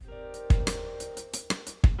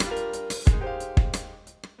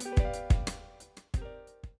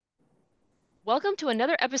Welcome to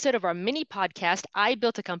another episode of our mini podcast, I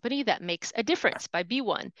Built a Company That Makes a Difference by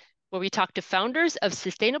B1, where we talk to founders of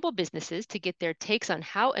sustainable businesses to get their takes on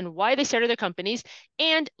how and why they started their companies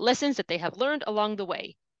and lessons that they have learned along the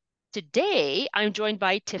way. Today, I'm joined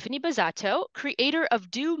by Tiffany Bazzato, creator of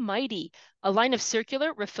Do Mighty, a line of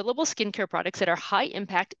circular, refillable skincare products that are high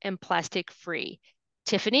impact and plastic free.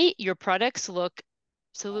 Tiffany, your products look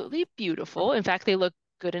absolutely beautiful. In fact, they look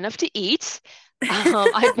good enough to eat.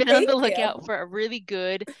 I've been on Thank the you. lookout for a really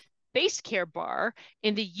good face care bar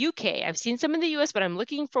in the UK. I've seen some in the US, but I'm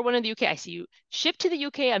looking for one in the UK. I see you ship to the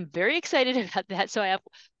UK. I'm very excited about that. So I have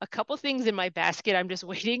a couple things in my basket. I'm just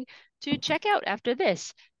waiting to check out after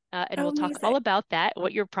this. And we'll talk Amazing. all about that,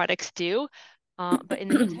 what your products do. But in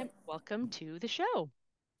the meantime, welcome to the show.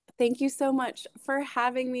 Thank you so much for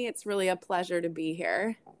having me. It's really a pleasure to be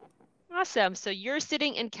here. Awesome. So you're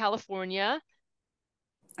sitting in California.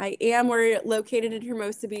 I am. We're located in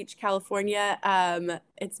Hermosa Beach, California.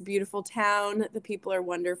 It's a beautiful town. The people are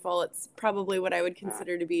wonderful. It's probably what I would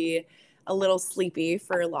consider to be a little sleepy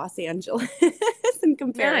for Los Angeles in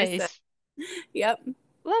comparison. Nice. Yep.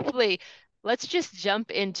 Lovely. Let's just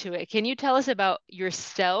jump into it. Can you tell us about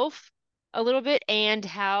yourself a little bit and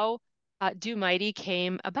how Do Mighty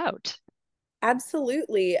came about?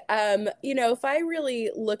 Absolutely. If I really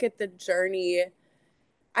look at the journey,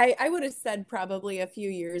 I would have said probably a few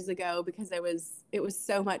years ago because it was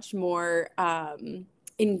so much more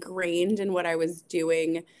ingrained in what I was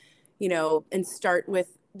doing, and start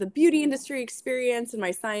with the beauty industry experience and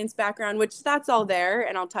my science background, which that's all there,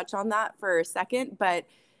 and I'll touch on that for a second. But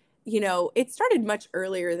it started much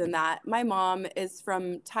earlier than that. My mom is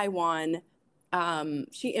from Taiwan.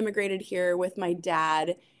 She immigrated here with my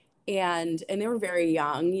dad, and they were very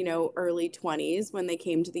young, early 20s when they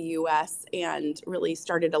came to the US and really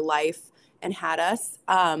started a life and had us,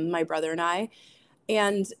 my brother and I.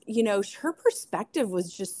 And, her perspective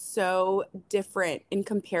was just so different in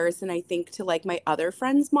comparison, I think, to like my other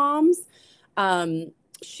friends' moms.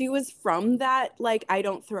 She was from that, like, I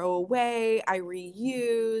don't throw away, I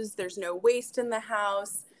reuse, there's no waste in the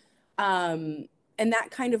house. Um, and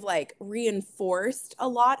that kind of like reinforced a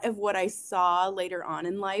lot of what I saw later on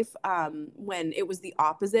in life, when it was the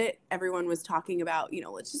opposite. Everyone was talking about,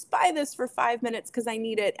 let's just buy this for 5 minutes because I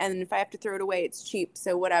need it. And if I have to throw it away, it's cheap.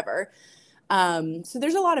 So whatever. So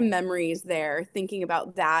there's a lot of memories there thinking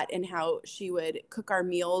about that and how she would cook our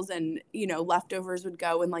meals and, leftovers would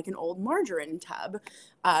go in like an old margarine tub.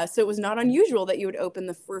 So it was not unusual that you would open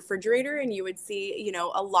the refrigerator and you would see,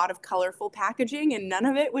 a lot of colorful packaging and none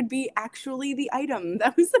of it would be actually the item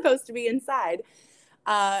that was supposed to be inside.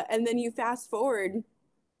 And then you fast forward,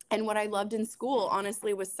 and what I loved in school,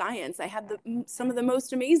 honestly, was science. I had some of the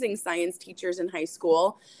most amazing science teachers in high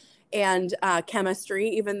school and chemistry,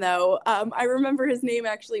 even though I remember his name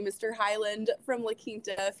actually, Mr. Highland from La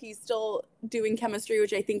Quinta. If he's still doing chemistry,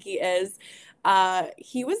 which I think he is,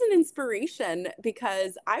 he was an inspiration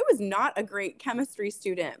because I was not a great chemistry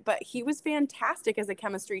student, but he was fantastic as a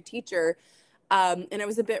chemistry teacher. And I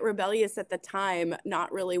was a bit rebellious at the time, not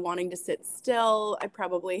really wanting to sit still. I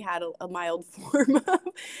probably had a mild form of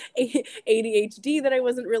ADHD that I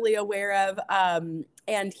wasn't really aware of.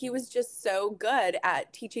 And he was just so good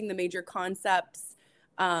at teaching the major concepts.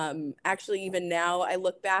 Actually, even now, I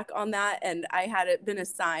look back on that, and I had been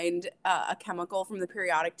assigned a chemical from the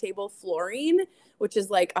periodic table, fluorine, which is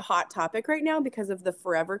like a hot topic right now because of the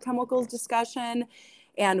forever chemicals discussion.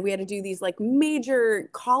 And we had to do these like major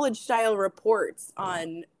college style reports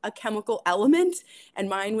on a chemical element, and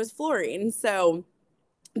mine was fluorine. So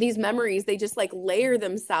these memories, they just like layer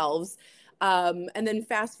themselves. And then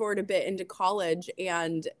fast forward a bit into college,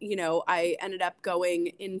 and I ended up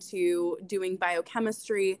going into doing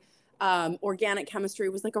biochemistry. Organic chemistry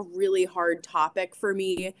was like a really hard topic for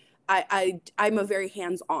me. I'm a very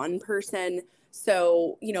hands-on person.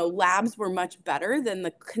 So, labs were much better than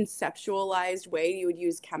the conceptualized way you would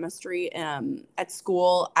use chemistry at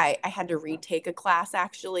school. I had to retake a class,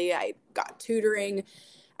 actually. I got tutoring.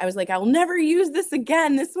 I was like, I will never use this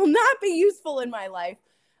again. This will not be useful in my life.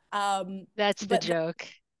 That's the But joke.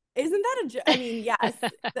 isn't that I mean, yes.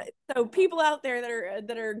 So people out there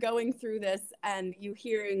that are going through this and you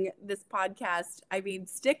hearing this podcast, I mean,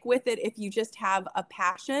 stick with it if you just have a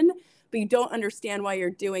passion, but you don't understand why you're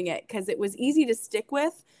doing it, because it was easy to stick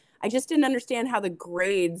with. I just didn't understand how the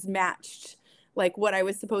grades matched like what I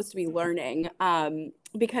was supposed to be learning.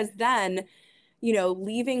 Because then,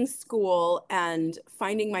 leaving school and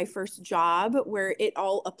finding my first job where it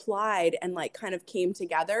all applied and like kind of came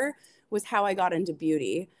together was how I got into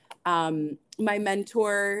beauty. My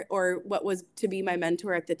mentor, or what was to be my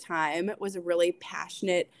mentor at the time, was a really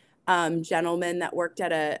passionate gentleman that worked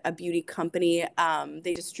at a beauty company.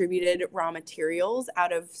 They distributed raw materials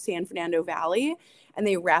out of San Fernando Valley, and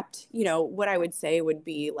they repped, what I would say would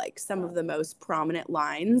be like some of the most prominent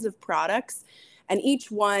lines of products. And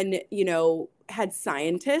each one, had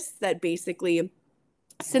scientists that basically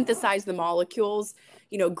synthesized the molecules,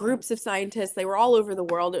 groups of scientists. They were all over the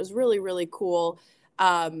world. It was really, really cool.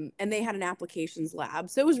 And they had an applications lab.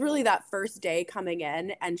 So it was really that first day coming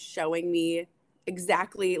in and showing me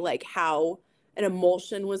exactly like how an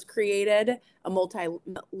emulsion was created, a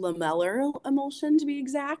multi-lamellar emulsion to be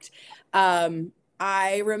exact.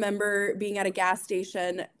 I remember being at a gas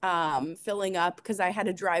station, filling up because I had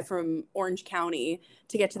to drive from Orange County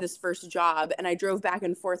to get to this first job, and I drove back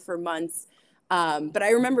and forth for months. But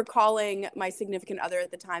I remember calling my significant other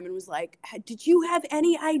at the time and was like, "Did you have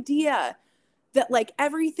any idea that like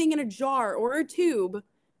everything in a jar or a tube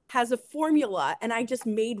has a formula and I just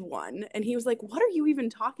made one?" And he was like, "What are you even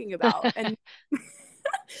talking about?" And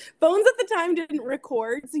phones at the time didn't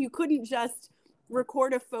record, so you couldn't just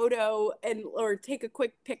record a photo and or take a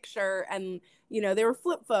quick picture, and they were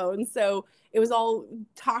flip phones, so it was all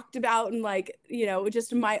talked about and like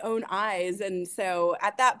just in my own eyes. And so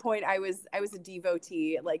at that point I was a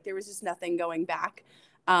devotee. Like there was just nothing going back.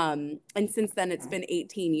 And since then it's been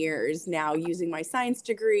 18 years now, using my science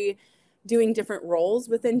degree, doing different roles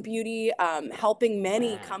within beauty, helping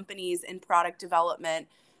many companies in product development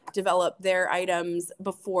develop their items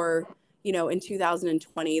before, in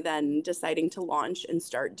 2020, then deciding to launch and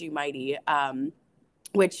start Do Mighty,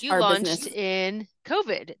 which You our launched business, in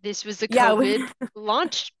COVID. This was the yeah, COVID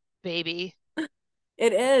launch baby.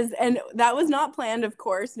 it is. And that was not planned, of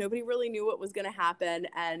course. Nobody really knew what was going to happen.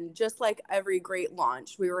 And just like every great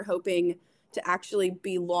launch, we were hoping to actually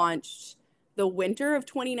be launched the winter of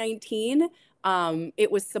 2019.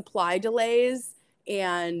 It was supply delays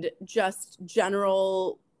and just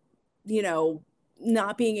general, you know,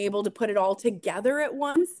 not being able to put it all together at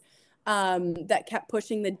once, that kept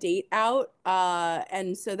pushing the date out.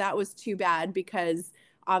 And so that was too bad, because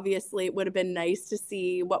obviously it would have been nice to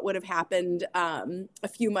see what would have happened a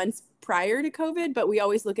few months prior to COVID, but we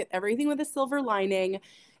always look at everything with a silver lining.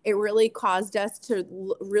 It really caused us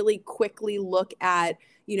to really quickly look at,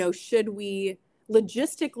 should we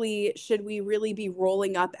really be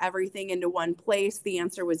rolling up everything into one place? The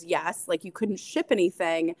answer was yes. Like you couldn't ship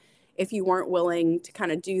anything if you weren't willing to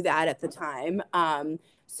kind of do that at the time.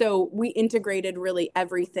 So we integrated really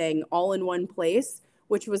everything all in one place,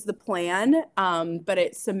 which was the plan, but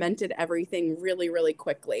it cemented everything really, really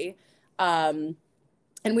quickly. And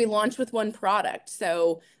we launched with one product.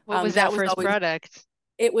 So What was that that was first always, product?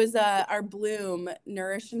 it was our Bloom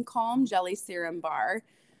Nourish and Calm Jelly Serum Bar.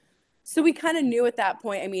 So we kind of knew at that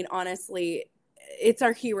point. I mean, honestly, it's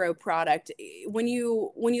our hero product. When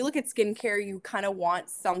you look at skincare, you kind of want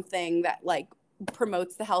something that like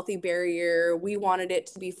promotes the healthy barrier. We wanted it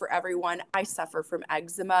to be for everyone. I suffer from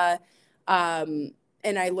eczema.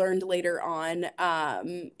 And I learned later on,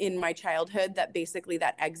 in my childhood, that basically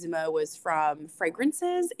that eczema was from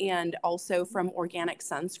fragrances and also from organic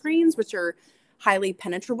sunscreens, which are highly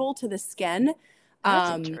penetrable to the skin. That's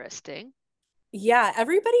Um, interesting. yeah,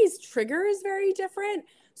 everybody's trigger is very different.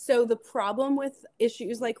 So the problem with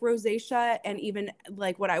issues like rosacea and even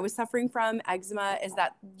like what I was suffering from, eczema, is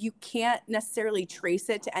that you can't necessarily trace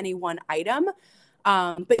it to any one item,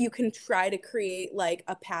 but you can try to create like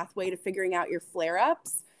a pathway to figuring out your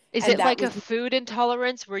flare-ups. Is And it that like a was, food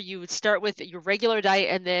intolerance where you would start with your regular diet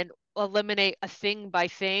and then eliminate a thing by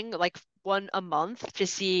thing, like one a month, to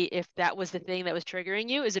see if that was the thing that was triggering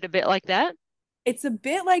you? Is it a bit like that? it's a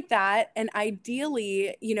bit like that. And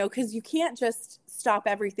ideally, because you can't just stop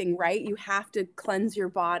everything, right? You have to cleanse your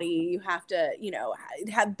body. You have to,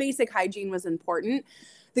 have basic hygiene was important.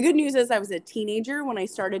 The good news is I was a teenager when I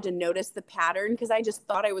started to notice the pattern, because I just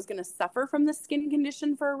thought I was going to suffer from the skin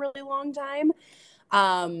condition for a really long time.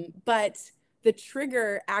 But the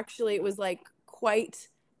trigger, actually, it was like quite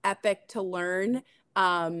epic to learn,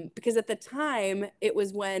 because at the time it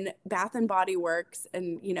was when Bath and Body Works,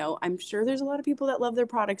 and I'm sure there's a lot of people that love their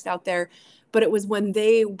products out there, but it was when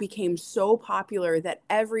they became so popular that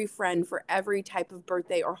every friend for every type of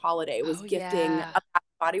birthday or holiday was Oh, gifting yeah. a Bath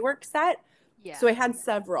and Body Works set. Yeah. So I had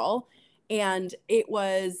several, and it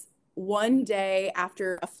was one day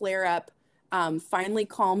after a flare up, finally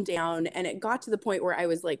calmed down, and it got to the point where I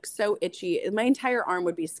was like so itchy. My entire arm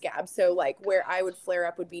would be scabbed. So like where I would flare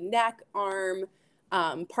up would be neck, arm,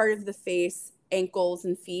 part of the face, ankles,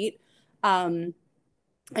 and feet. Um,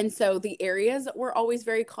 and so the areas were always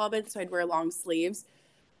very common. So I'd wear long sleeves.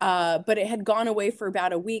 But it had gone away for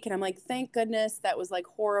about a week, and I'm like, thank goodness, that was like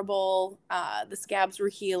horrible. The scabs were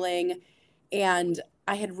healing, and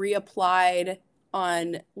I had reapplied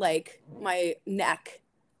on like my neck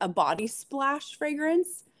a body splash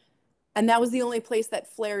fragrance, and that was the only place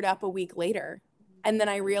that flared up a week later. And then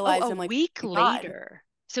I Oh, realized, a I'm like, week oh my God. later.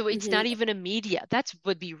 So it's Mhm. not even immediate. That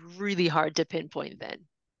would be really hard to pinpoint then.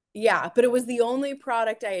 Yeah, but it was the only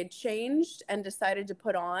product I had changed and decided to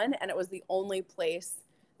put on, and it was the only place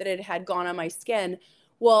that it had gone on my skin.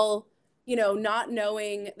 Well, not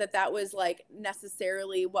knowing that that was like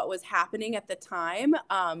necessarily what was happening at the time,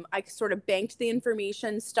 I sort of banked the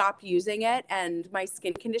information, stopped using it, and my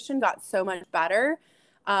skin condition got so much better.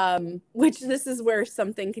 Which this is where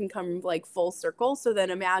something can come like full circle. So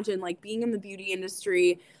then imagine like being in the beauty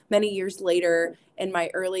industry many years later in my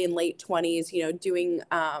early and late 20s, doing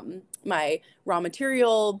my raw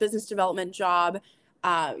material business development job,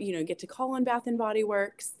 get to call on Bath and Body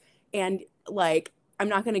Works. And like, I'm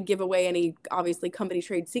not going to give away any obviously company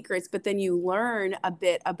trade secrets, but then you learn a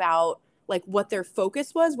bit about like what their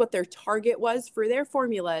focus was, what their target was for their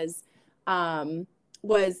formulas,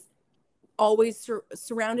 was always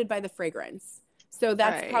surrounded by the fragrance. So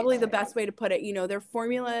that's Right. probably the best way to put it. Their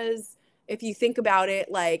formulas, if you think about it,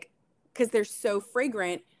 like, because they're so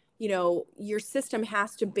fragrant, your system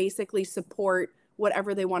has to basically support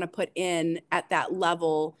whatever they want to put in at that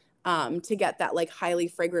level, to get that like highly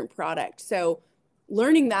fragrant product. So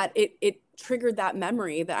learning that, it triggered that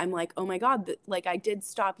memory that I'm like, oh my God, like I did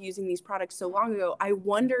stop using these products so long ago. I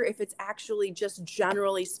wonder if it's actually just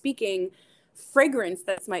generally speaking fragrance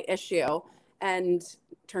that's my issue. And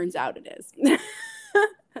turns out it is.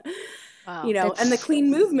 Wow. And the That's,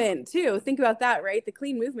 clean movement too. Think about that, right? The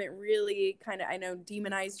clean movement really kind of, I know,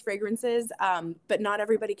 demonized fragrances, but not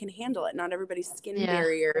everybody can handle it. Not everybody's skin yeah.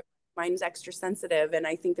 barrier. Mine's extra sensitive. And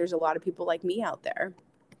I think there's a lot of people like me out there.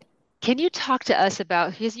 Can you talk to us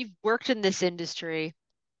about, because you've worked in this industry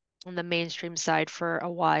on the mainstream side for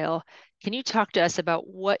a while, can you talk to us about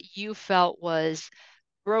what you felt was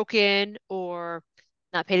broken or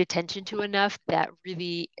not paid attention to enough that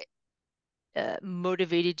really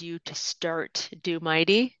motivated you to start Do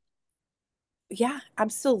Mighty? Yeah,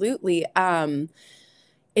 absolutely.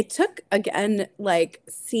 It took, again, like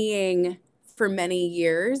seeing for many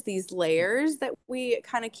years these layers that we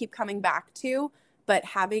kind of keep coming back to, but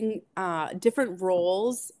having different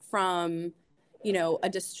roles from, a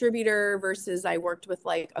distributor versus I worked with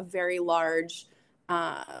like a very large,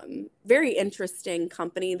 very interesting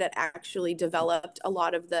company that actually developed a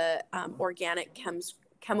lot of the organic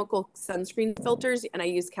chemical sunscreen filters. And I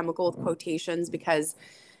use chemical with quotations because,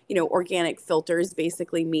 organic filters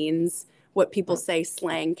basically means what people say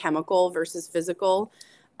slang chemical versus physical.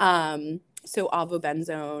 So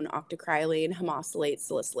avobenzone, octocrylene, homosylates,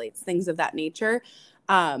 salicylates, things of that nature.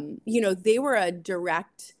 They were a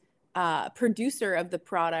direct producer of the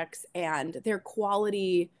products, and their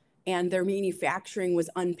quality and their manufacturing was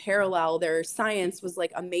unparalleled. Their science was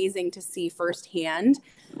like amazing to see firsthand.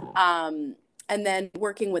 Um, and then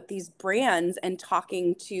working with these brands and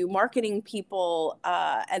talking to marketing people,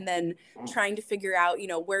 and then trying to figure out,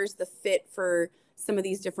 where's the fit for some of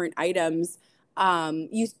these different items.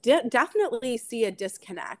 You definitely see a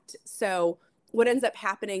disconnect. So what ends up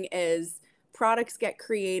happening is products get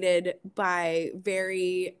created by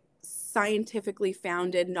very scientifically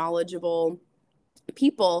founded, knowledgeable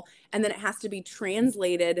people, and then it has to be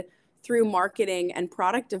translated through marketing and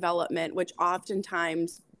product development, which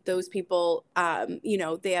oftentimes those people,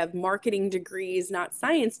 they have marketing degrees, not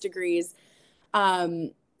science degrees.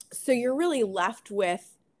 So you're really left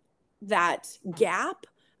with that gap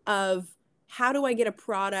of how do I get a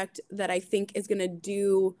product that I think is going to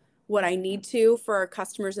do what I need to for our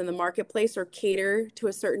customers in the marketplace or cater to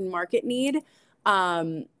a certain market need,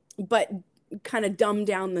 but kind of dumb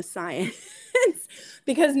down the science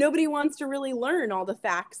because nobody wants to really learn all the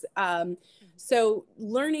facts. So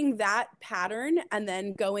learning that pattern and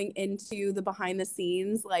then going into the behind the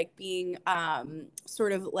scenes, like being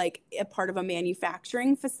sort of like a part of a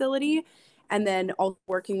manufacturing facility, and then also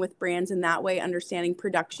working with brands in that way, understanding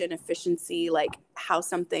production efficiency, like how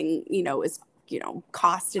something, is,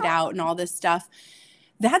 costed out and all this stuff.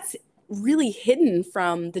 That's really hidden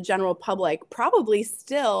from the general public. Probably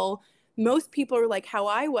still, most people are like how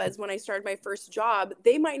I was when I started my first job.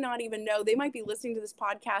 They might not even know. They might be listening to this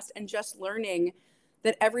podcast and just learning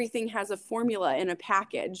that everything has a formula in a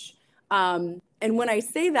package. And when I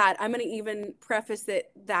say that, I'm going to even preface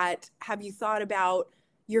it that have you thought about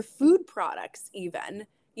your food products, even?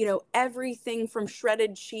 Everything from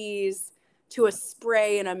shredded cheese to a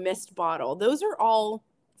spray in a mist bottle. Those are all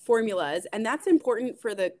formulas. And that's important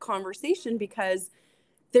for the conversation because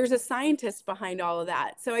there's a scientist behind all of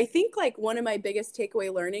that. So I think like one of my biggest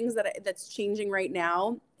takeaway learnings that's changing right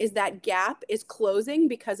now is that gap is closing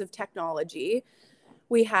because of technology.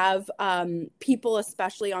 We have people,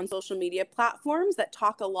 especially on social media platforms, that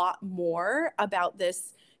talk a lot more about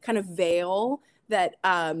this kind of veil that,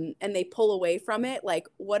 and they pull away from it. Like,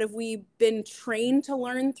 what have we been trained to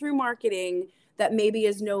learn through marketing that maybe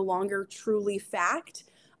is no longer truly fact?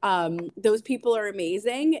 Those people are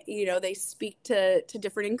amazing. You know, they speak to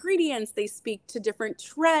different ingredients, they speak to different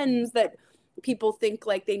trends that people think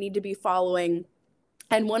like they need to be following.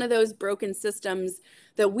 And one of those broken systems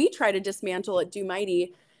that we try to dismantle at Do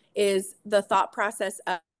Mighty is the thought process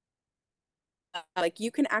of like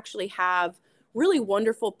you can actually have really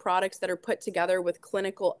wonderful products that are put together with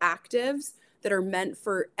clinical actives that are meant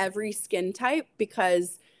for every skin type,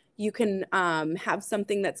 because you can have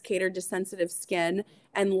something that's catered to sensitive skin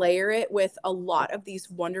and layer it with a lot of these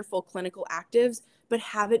wonderful clinical actives, but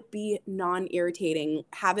have it be non-irritating,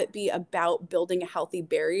 have it be about building a healthy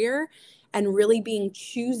barrier and really being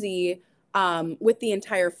choosy with the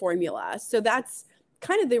entire formula. So that's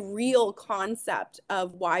kind of the real concept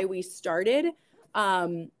of why we started.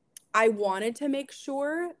 um, I wanted to make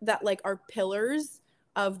sure that like our pillars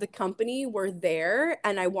of the company were there,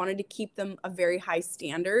 and I wanted to keep them a very high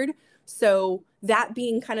standard. So that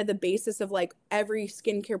being kind of the basis of like every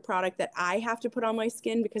skincare product that I have to put on my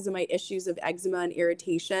skin because of my issues of eczema and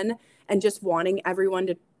irritation, and just wanting everyone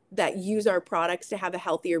to that use our products to have a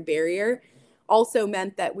healthier barrier, also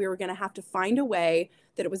meant that we were going to have to find a way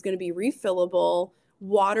that it was going to be refillable,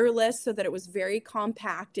 waterless, so that it was very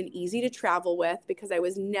compact and easy to travel with, because I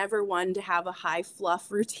was never one to have a high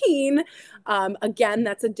fluff routine. Again,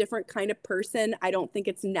 that's a different kind of person. I don't think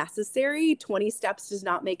it's necessary. 20 steps does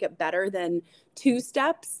not make it better than 2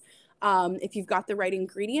 steps. If you've got the right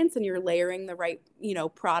ingredients and you're layering the right, you know,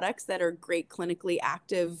 products that are great clinically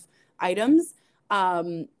active items.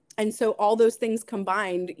 And so all those things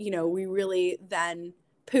combined, you know, we really then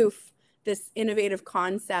poof, this innovative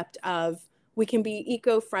concept of we can be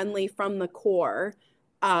eco-friendly from the core,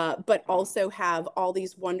 but also have all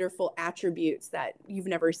these wonderful attributes that you've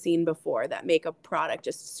never seen before that make a product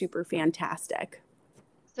just super fantastic.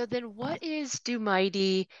 So then what is Do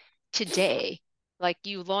Mighty today? Like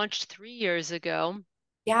you launched 3 years ago.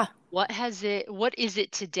 Yeah. What is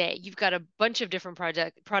it today? You've got a bunch of different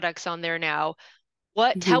products on there now.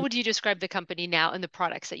 How Mhm. would you describe the company now and the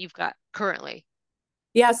products that you've got currently?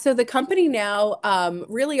 Yeah, so the company now,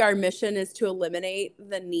 really our mission is to eliminate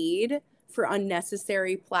the need for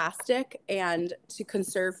unnecessary plastic and to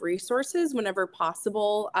conserve resources whenever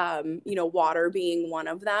possible, you know, water being one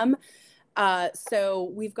of them.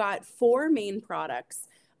 So we've got 4 main products.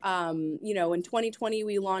 You know, in 2020,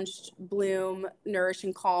 we launched Bloom, Nourish,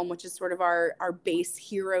 and Calm, which is sort of our base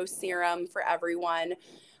hero serum for everyone.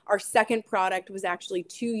 Our second product was actually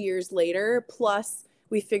 2 years later. Plus,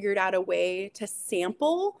 we figured out a way to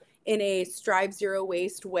sample in a Strive Zero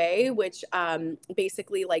Waste way, which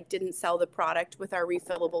basically like didn't sell the product with our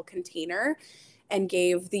refillable container, and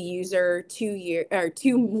gave the user 2 year or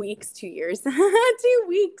 2 weeks, 2 years, 2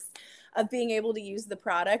 weeks of being able to use the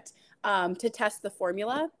product to test the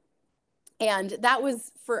formula. And that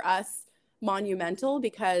was for us monumental,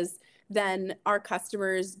 because then our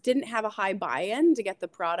customers didn't have a high buy-in to get the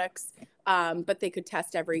products, but they could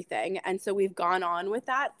test everything. And so we've gone on with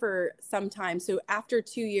that for some time. So after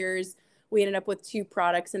 2 years, we ended up with 2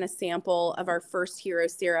 products and a sample of our first hero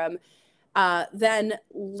serum. Then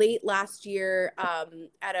late last year,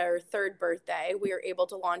 at our third birthday, we were able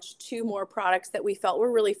to launch 2 more products that we felt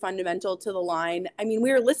were really fundamental to the line. I mean,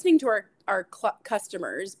 we were listening to our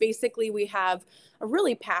customers. Basically, we have a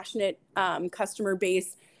really passionate customer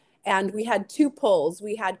base. And we had 2 polls.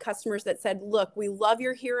 We had customers that said, look, we love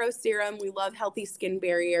your hero serum. We love healthy skin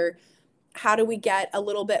barrier. How do we get a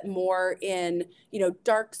little bit more in, you know,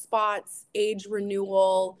 dark spots, age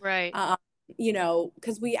renewal, Right. you know,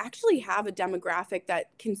 because we actually have a demographic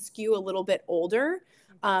that can skew a little bit older,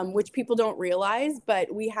 Mhm. which people don't realize,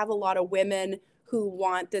 but we have a lot of women who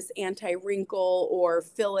want this anti-wrinkle or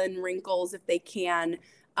fill in wrinkles if they can,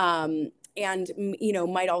 and you know,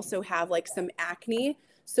 might also have like some acne.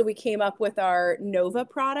 So we came up with our Nova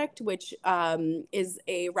product, which is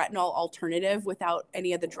a retinol alternative without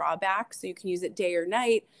any of the drawbacks. So you can use it day or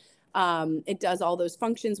night. It does all those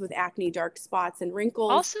functions with acne, dark spots, and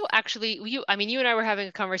wrinkles. Also, actually, I mean, you and I were having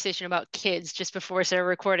a conversation about kids just before we started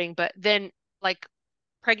recording, but then like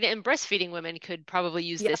pregnant and breastfeeding women could probably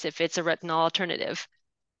use Yeah, this if it's a retinol alternative.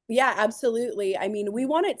 yeah, absolutely. I mean, we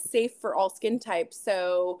want it safe for all skin types.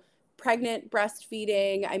 So pregnant,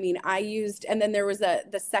 breastfeeding. I mean, I used, and then there was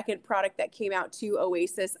the second product that came out too,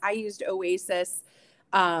 Oasis. I used Oasis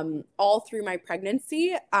all through my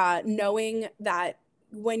pregnancy, knowing that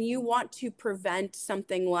when you want to prevent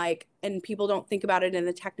something like, and people don't think about it in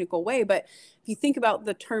a technical way, but if you think about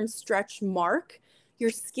the term stretch mark, your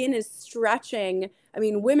skin is stretching. I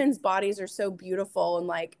mean, women's bodies are so beautiful, and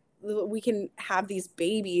like we can have these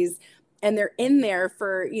babies and they're in there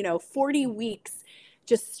for, 40 weeks,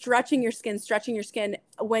 just stretching your skin.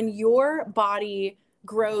 When your body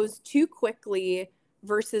grows too quickly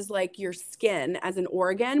versus like your skin as an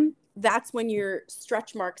organ, that's when your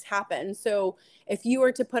stretch marks happen. So if you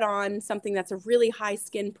were to put on something that's a really high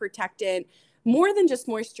skin protectant, more than just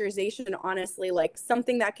moisturization, honestly, like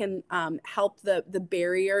something that can help the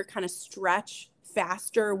barrier kind of stretch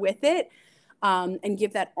faster with it, and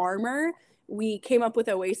give that armor. We came up with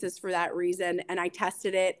Oasis for that reason, and I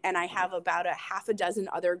tested it, and I have about a half a dozen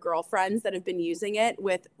other girlfriends that have been using it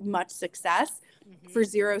with much success for Mm-hmm.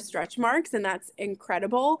 zero stretch marks, and that's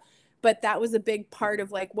incredible. But that was a big part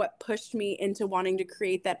of like what pushed me into wanting to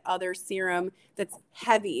create that other serum that's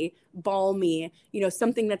heavy, balmy,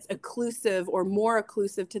 something that's occlusive or more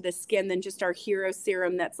occlusive to the skin than just our hero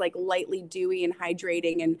serum that's like lightly dewy and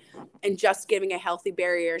hydrating and just giving a healthy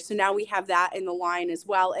barrier. So now we have that in the line as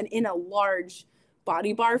well, and in a large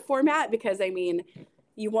body bar format, because I mean,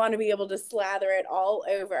 you want to be able to slather it all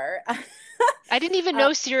over. I didn't even uh,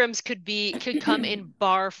 know serums could come in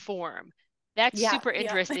bar form. That's yeah, super yeah,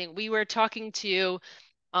 interesting. We were talking to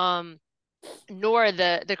um Nora,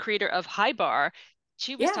 the creator of High Bar.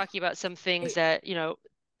 She was yeah. talking about some things that,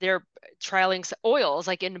 they're trialing oils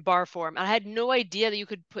like in bar form. I had no idea that you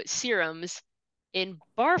could put serums in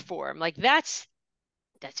bar form. Like that's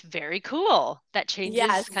very cool. That changes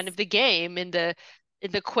Yes. kind of the game in the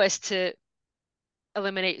quest to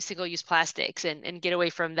eliminate single-use plastics and get away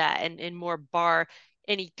from that and more bar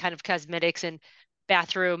any kind of cosmetics and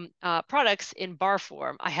bathroom products in bar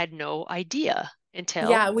form. I had no idea until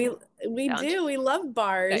Yeah, we found do. We love you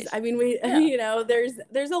bars. guys. I mean, we Yeah.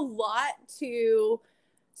 there's a lot to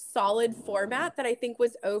solid format that I think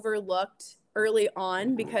was overlooked early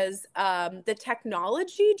on because the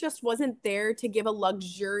technology just wasn't there to give a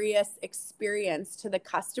luxurious experience to the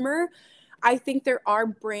customer. I think there are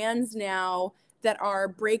brands now that are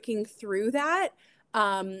breaking through that.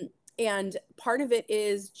 Um, and part of it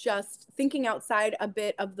is just thinking outside a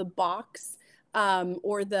bit of the box,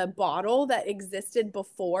 or the bottle that existed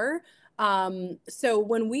before. So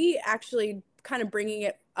when we actually kind of bringing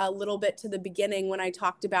it a little bit to the beginning, when I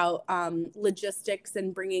talked about logistics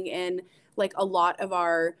and bringing in like a lot of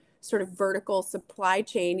our sort of vertical supply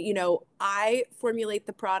chain, I formulate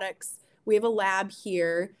the products. We have a lab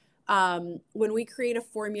here. When we create a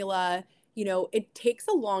formula, it takes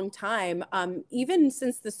a long time, even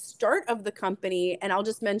since the start of the company. And I'll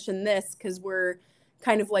just mention this because we're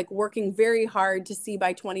kind of like working very hard to see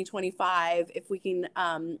by 2025 if we can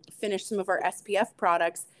finish some of our SPF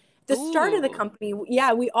products. The start of the Ooh. company,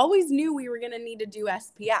 yeah, we always knew we were going to need to do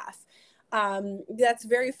SPF. That's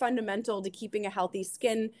very fundamental to keeping a healthy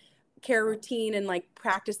skin care routine and like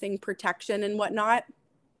practicing protection and whatnot.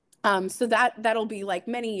 So that'll be like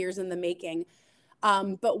many years in the making.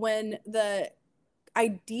 But when the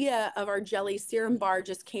idea of our jelly serum bar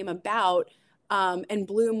just came about, and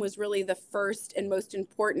Bloom was really the first and most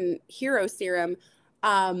important hero serum.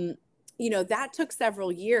 That took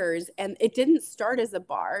several years, and it didn't start as a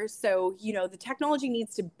bar. So, the technology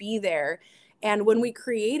needs to be there. And when we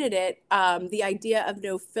created it, the idea of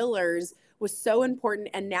no fillers was so important,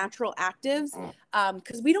 and natural actives,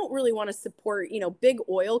 because we don't really want to support, big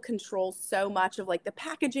oil controls so much of like the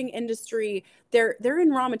packaging industry. They're in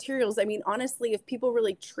raw materials. I mean, honestly, if people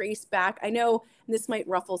really trace back, I know this might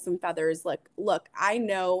ruffle some feathers. Look, I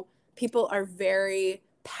know people are very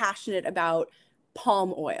passionate about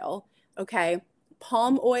palm oil. Okay.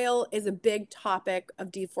 Palm oil is a big topic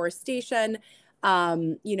of deforestation.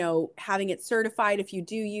 Having it certified if you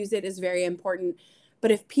do use it is very important. But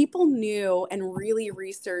if people knew and really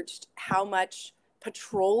researched how much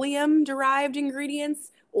petroleum derived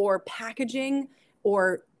ingredients or packaging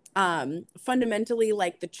or fundamentally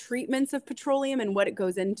like the treatments of petroleum and what it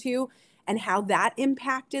goes into and how that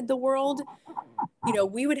impacted the world,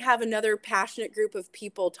 we would have another passionate group of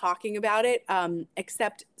people talking about it.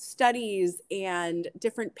 Except studies and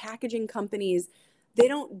different packaging companies, they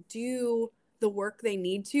don't do the work they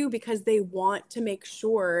need to because they want to make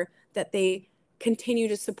sure that they continue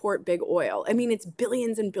to support big oil. I mean, it's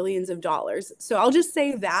billions and billions of dollars. So I'll just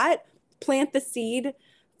say that, plant the seed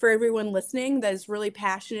for everyone listening that is really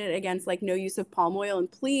passionate against like no use of palm oil.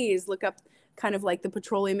 And please look up kind of like the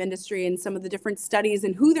petroleum industry and some of the different studies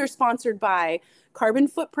and who they're sponsored by, carbon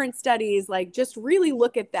footprint studies, like just really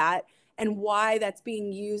look at that and why that's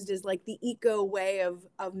being used as like the eco way of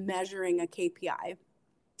measuring a KPI.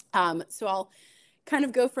 So I'll kind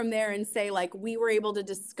of go from there and say, like, we were able to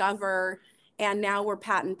discover, and now we're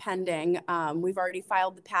patent pending. We've already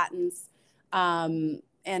filed the patents, and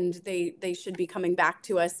they should be coming back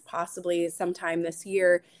to us possibly sometime this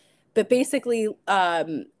year. But basically,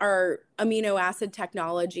 our amino acid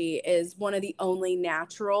technology is one of the only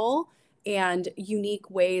natural and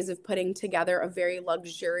unique ways of putting together a very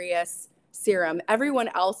luxurious serum. Everyone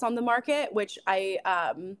else on the market, which I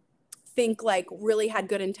think like really had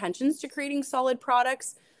good intentions to creating solid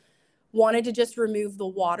products, wanted to just remove the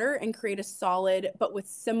water and create a solid, but with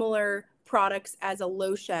similar products as a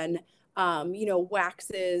lotion.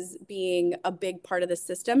 Waxes being a big part of the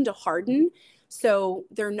system to harden. So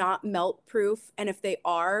they're not melt proof. And if they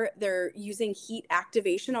are, they're using heat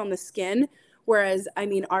activation on the skin. Whereas, I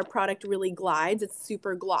mean, our product really glides. It's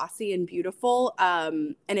super glossy and beautiful.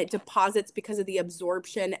 And it deposits because of the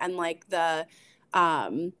absorption and like the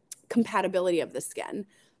compatibility of the skin.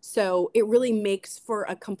 So it really makes for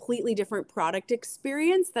a completely different product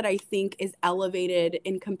experience that I think is elevated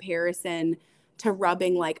in comparison to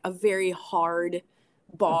rubbing like a very hard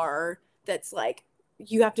bar that's like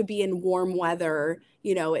you have to be in warm weather.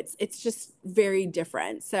 It's just very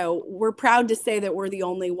different. So we're proud to say that we're the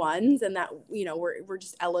only ones, and that we're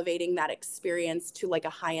just elevating that experience to like a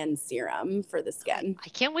high-end serum for the skin. I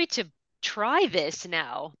can't wait to try this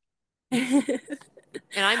now.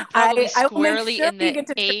 And I'm probably I will make squarely sure in you the get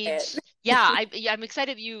to try age. it. Yeah, I'm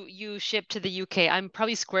excited you ship to the UK. I'm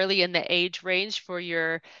probably squarely in the age range for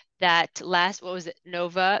your that last, what was it,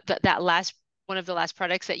 Nova? That last one of the last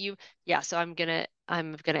products that you. Yeah, so I'm gonna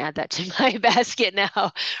add that to my basket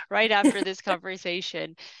now, right after this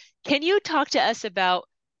conversation. Can you talk to us about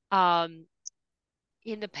um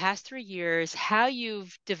in the past 3 years, how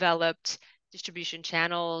you've developed distribution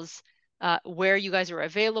channels, where you guys are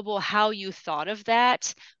available, how you thought of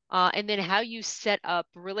that, and then how you set up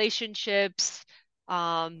relationships,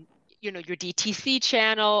 your DTC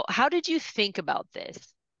channel. How did you think about this?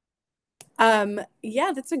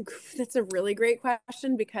 Yeah, that's a really great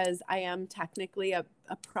question because I am technically a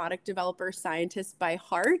product developer scientist by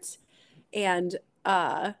heart and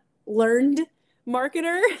learned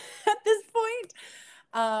marketer at this point.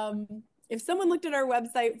 If someone looked at our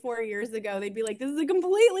website 4 years ago, they'd be like, "This is a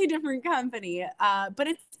completely different company." But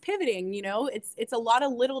it's pivoting. It's a lot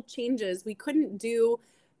of little changes. We couldn't do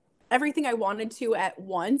everything I wanted to at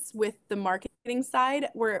once with the marketing side.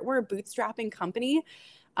 We're a bootstrapping company.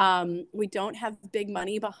 We don't have big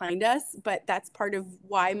money behind us, but that's part of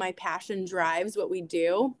why my passion drives what we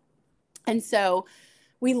do. And so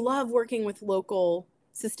we love working with local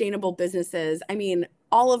sustainable businesses. I mean,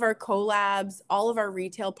 all of our collabs, all of our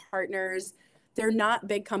retail partners, they're not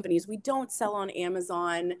big companies. We don't sell on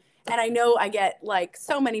Amazon. And I know I get like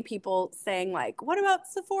so many people saying like, what about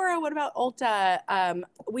Sephora? What about Ulta?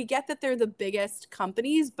 We get that they're the biggest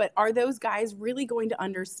companies, but are those guys really going to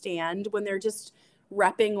understand when they're just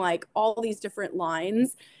repping like all these different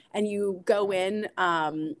lines, and you go in,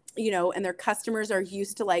 and their customers are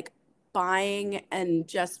used to like buying and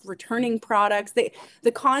just returning products.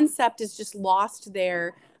 The concept is just lost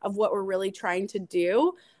there of what we're really trying to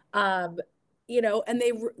do. And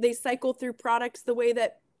they cycle through products the way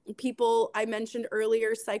that people I mentioned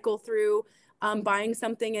earlier cycle through buying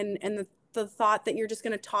something, and the thought that you're just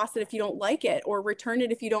going to toss it if you don't like it or return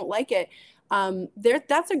it if you don't like it.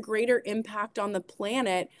 That's a greater impact on the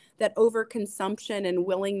planet, that overconsumption and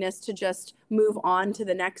willingness to just move on to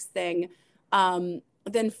the next thing.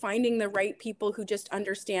 Than finding the right people who just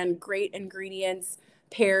understand great ingredients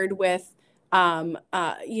paired with,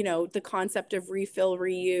 the concept of refill,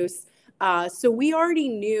 reuse. So we already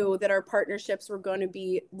knew that our partnerships were going to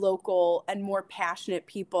be local and more passionate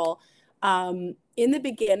people. In the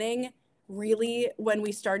beginning, really, when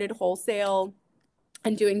we started wholesale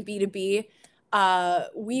and doing B2B,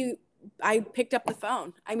 we I picked up the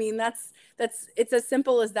phone. I mean, it's as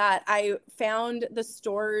simple as that. I found the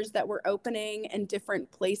stores that were opening in different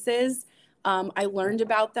places. I learned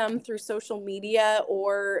about them through social media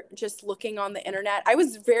or just looking on the internet. I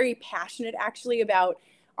was very passionate actually about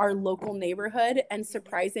our local neighborhood, and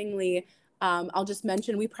surprisingly, I'll just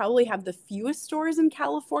mention we probably have the fewest stores in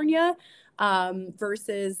California,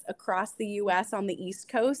 versus across the U.S. on the East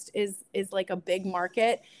Coast is like a big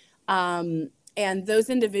market. And those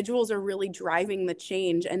individuals are really driving the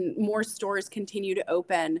change, and more stores continue to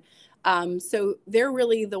open. So they're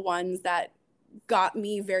really the ones that got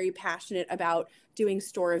me very passionate about doing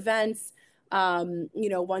store events.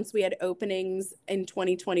 Once we had openings in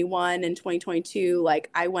 2021 and 2022, like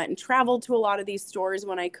I went and traveled to a lot of these stores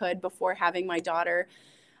when I could before having my daughter.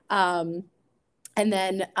 Um, and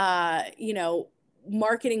then,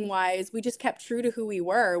 marketing wise, we just kept true to who we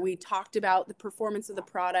were. We talked about the performance of the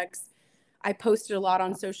products. I posted a lot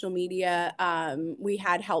on social media. We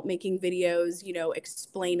had help making videos,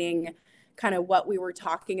 explaining kind of what we were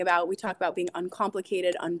talking about. We talk about being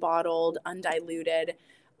uncomplicated, unbottled, undiluted.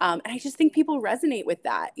 And I just think people resonate with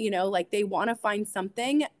that, like they want to find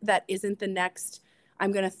something that isn't the next,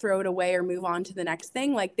 I'm going to throw it away or move on to the next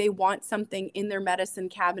thing. Like they want something in their medicine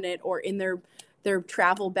cabinet or in their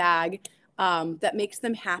travel bag that makes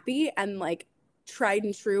them happy, and like tried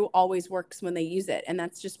and true always works when they use it. And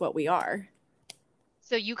that's just what we are.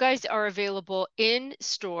 So you guys are available in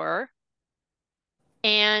store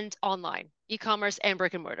and online, e-commerce and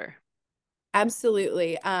brick and mortar.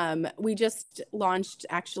 Absolutely. We just launched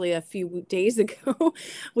actually a few days ago.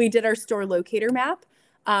 We did our store locator map.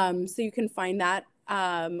 So you can find that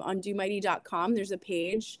on domighty.com. There's a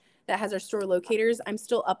page that has our store locators. I'm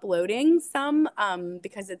still uploading some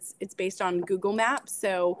because it's based on Google Maps.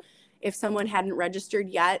 So if someone hadn't registered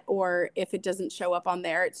yet, or if it doesn't show up on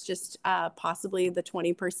there, it's just possibly the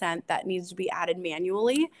 20% that needs to be added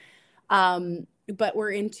manually. But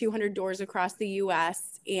we're in 200 doors across the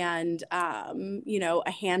US, and,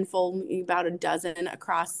 a handful, about a dozen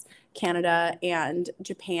across Canada and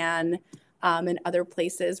Japan, and other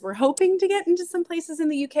places. We're hoping to get into some places in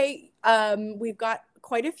the UK. We've got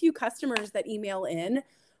quite a few customers that email in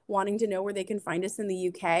wanting to know where they can find us in the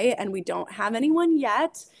UK, and we don't have anyone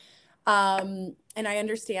yet. And I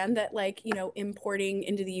understand that, like, importing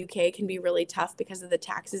into the UK can be really tough because of the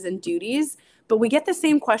taxes and duties. But we get the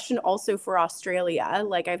same question also for Australia.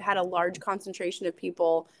 Like, I've had a large concentration of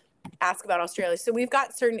people ask about Australia. So we've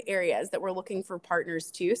got certain areas that we're looking for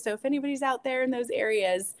partners too. So if anybody's out there in those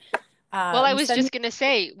areas, Well, I was send me. just gonna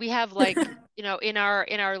say we have like, in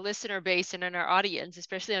our listener base and in our audience,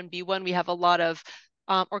 especially on B1, we have a lot of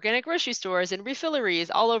organic grocery stores and refilleries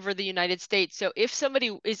all over the United States. So if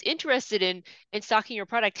somebody is interested in stocking your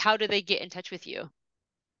product, how do they get in touch with you?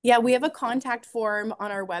 Yeah, we have a contact form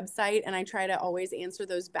on our website, and I try to always answer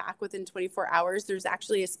those back within 24 hours. There's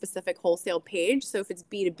actually a specific wholesale page. So if it's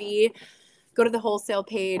B2B, go to the wholesale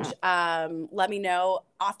page. Let me know.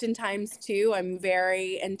 Oftentimes, too, I'm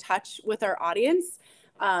very in touch with our audience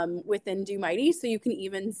within Do Mighty. So you can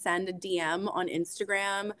even send a DM on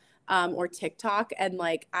Instagram or TikTok, and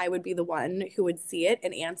like I would be the one who would see it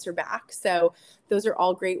and answer back. So those are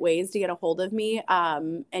all great ways to get a hold of me.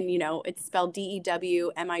 And it's spelled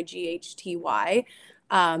DEWMIGHTY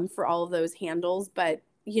for all of those handles. But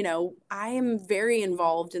I am very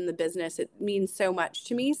involved in the business. It means so much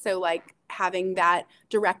to me. So like having that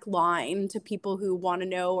direct line to people who want to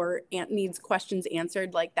know or needs questions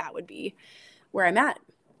answered, like that would be where I'm at.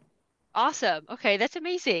 Awesome. Okay, that's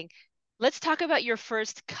amazing. Let's talk about your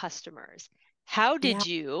first customers. How Yeah. did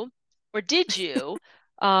you, or did you,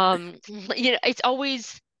 it's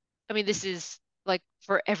always, I mean, this is like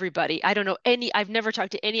for everybody. I don't know I've never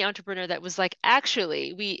talked to any entrepreneur that was like,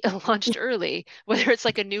 actually, we launched early, whether it's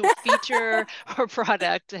like a new feature or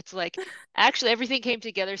product. That's like, actually, everything came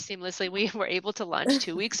together seamlessly. We were able to launch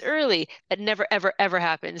 2 weeks early. That never, ever, ever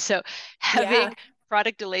happened. So Yeah. having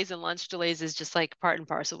product delays and launch delays is just like part and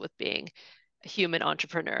parcel with being a human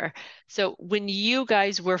entrepreneur. So when you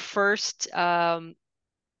guys were first launching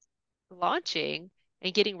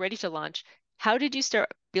and getting ready to launch, how did you start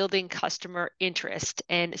building customer interest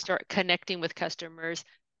and start connecting with customers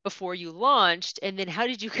before you launched? And then how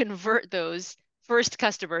did you convert those first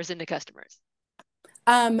customers into customers?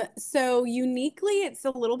 So uniquely, it's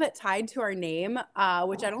a little bit tied to our name,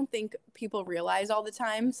 which I don't think people realize all the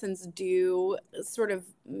time, since do sort of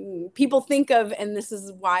people think of, and this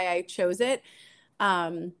is why I chose it,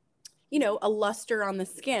 um, a luster on the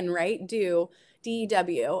skin, right? DEW.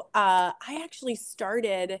 I actually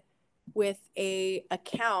started with a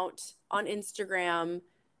account on Instagram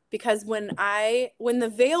because when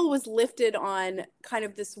the veil was lifted on kind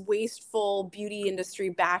of this wasteful beauty industry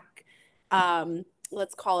back,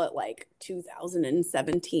 let's call it like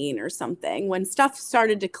 2017 or something, when stuff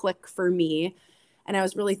started to click for me and I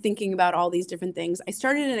was really thinking about all these different things, I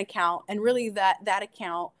started an account, and really that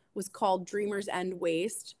account was called Dreamers End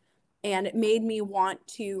Waste, and it made me want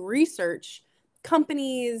to research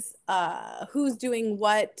companies, who's doing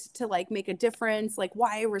what to like make a difference, like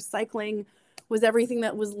why recycling was everything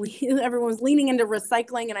that was everyone was leaning into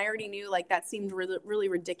recycling, and I already knew like that seemed really, really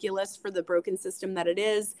ridiculous for the broken system that it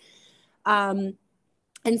is. um,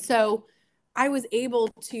 and so I was able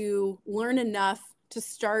to learn enough to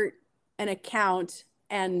start an account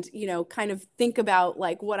and, kind of think about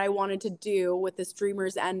like what I wanted to do with this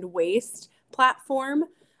Dreamers End Waste platform,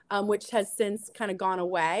 which has since kind of gone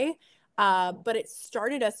away. But it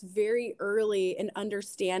started us very early in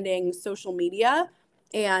understanding social media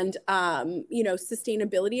and,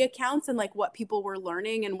 sustainability accounts and like what people were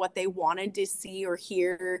learning and what they wanted to see or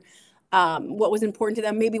hear, what was important to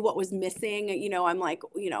them, maybe what was missing. I'm like,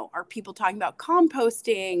 are people talking about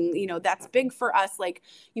composting? That's big for us. Like,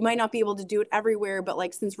 you might not be able to do it everywhere, but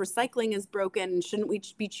like, since recycling is broken, shouldn't we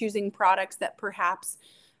be choosing products that perhaps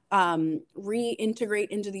reintegrate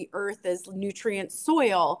into the earth as nutrient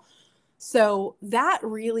soil? So that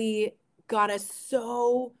really got us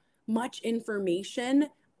so much information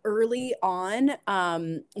early on,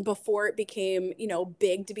 before it became,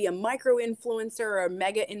 big to be a micro influencer or a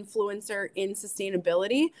mega influencer in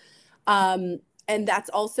sustainability. Um, and that's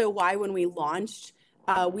also why when we launched,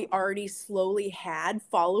 we already slowly had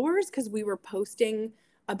followers because we were posting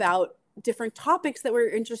about different topics that we were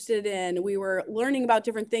interested in. We were learning about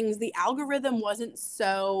different things. The algorithm wasn't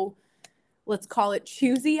so, let's call it,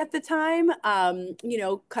 choosy at the time.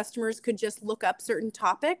 Customers could just look up certain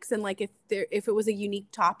topics, and like if it was a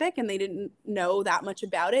unique topic and they didn't know that much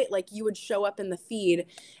about it, like you would show up in the feed.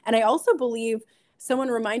 And I also believe, someone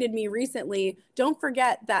reminded me recently, don't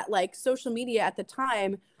forget that like social media at the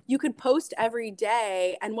time, you could post every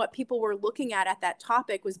day, and what people were looking at that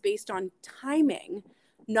topic was based on timing,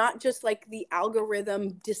 not just like the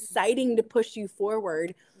algorithm deciding to push you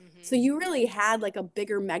forward. So Mm-hmm. you really had like a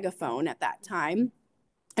bigger megaphone at that time.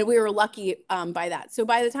 And we were lucky, by that. So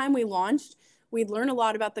by the time we launched, we'd learned a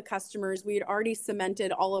lot about the customers. We had already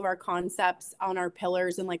cemented all of our concepts on our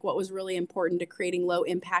pillars and like what was really important to creating low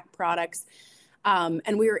impact products.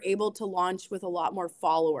 And we were able to launch with a lot more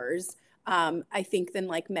followers, I think, than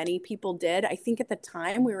like many people did. I think at the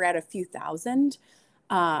time we were at a few thousand.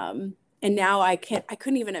 And now I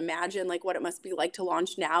couldn't even imagine like what it must be like to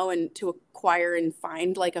launch now and to acquire and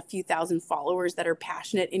find like a few thousand followers that are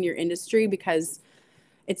passionate in your industry, because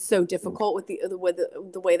it's so difficult with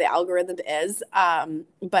the way the algorithm is.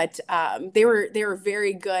 But they were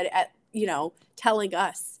very good at, telling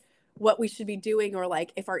us what we should be doing, or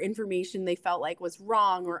like if our information they felt like was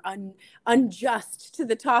wrong or unjust to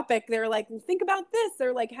the topic, they're like, think about this,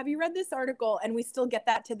 or like, have you read this article? And we still get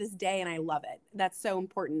that to this day, and I love it. That's so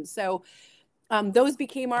important. So, those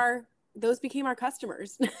became our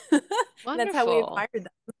customers. And that's how we Wonderful. acquired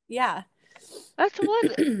them. Yeah. That's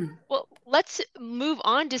one. Well, let's move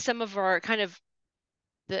on to some of our kind of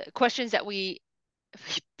the questions that we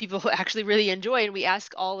people actually really enjoy and we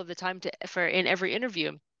ask all of the time to for in every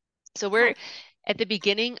interview. So Yeah. we're at the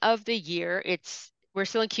beginning of the year. We're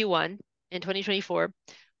still in Q1 in 2024.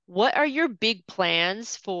 What are your big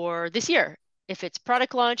plans for this year? If it's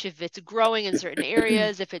product launch, if it's growing in certain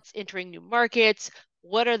areas, if it's entering new markets,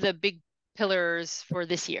 what are the big pillars for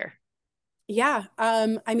this year? Yeah.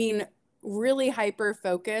 I mean, really hyper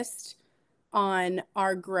focused on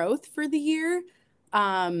our growth for the year.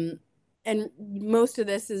 Um, and most of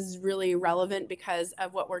this is really relevant because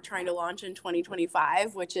of what we're trying to launch in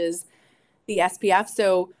 2025, which is the SPF.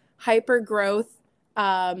 So hyper growth,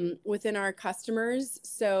 within our customers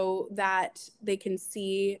so that they can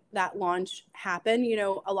see that launch happen.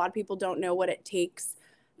 A lot of people don't know what it takes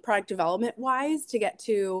product development wise to get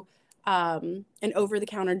to, an over the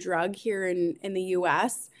counter drug here in the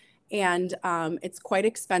US. And it's quite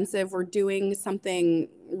expensive. We're doing something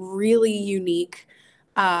really unique,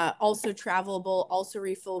 also travelable, also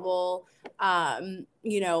refillable,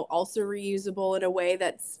 also reusable in a way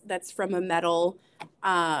that's from a metal,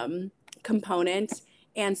 component.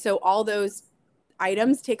 And so all those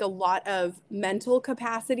items take a lot of mental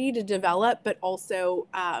capacity to develop, but also,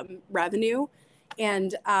 revenue.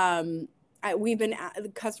 And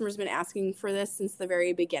the customer's been asking for this since the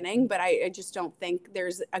very beginning, but I just don't think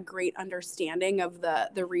there's a great understanding of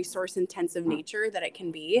the resource intensive nature that it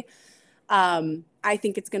can be. I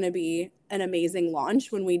think it's going to be an amazing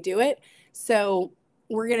launch when we do it. So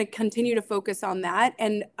we're going to continue to focus on that.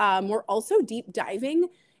 And, we're also deep diving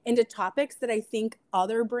into topics that I think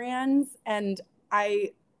other brands, and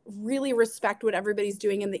I really respect what everybody's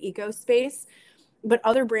doing in the eco space, but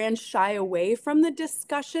other brands shy away from the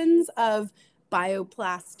discussions of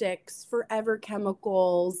bioplastics, forever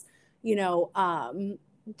chemicals,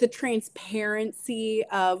 the transparency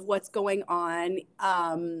of what's going on,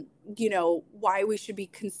 why we should be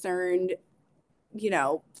concerned.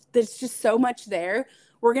 There's just so much there.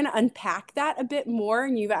 We're going to unpack that a bit more.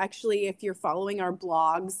 And you've actually, if you're following our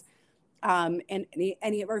blogs, and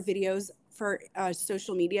any of our videos for,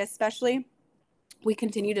 social media, especially, we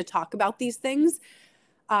continue to talk about these things,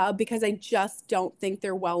 because I just don't think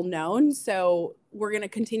they're well known. So we're going to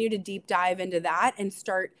continue to deep dive into that and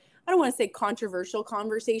start, I don't want to say controversial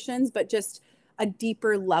conversations, but just a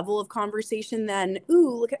deeper level of conversation than,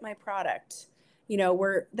 ooh, look at my product. You know,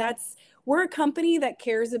 we're a company that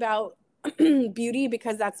cares about beauty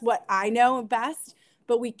because that's what I know best,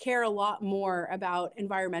 but we care a lot more about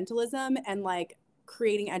environmentalism and like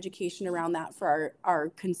creating education around that for our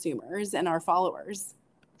consumers and our followers.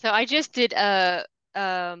 So I just did a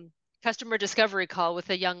customer discovery call with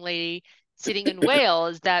a young lady sitting in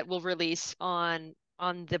Wales that will release on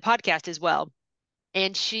the podcast as well.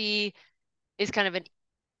 And she is kind of an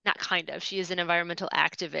not kind of, she is an environmental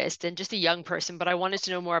activist and just a young person, but I wanted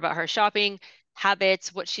to know more about her shopping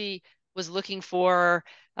habits, what she was looking for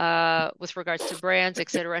with regards to brands, et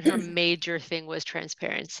cetera. And her major thing was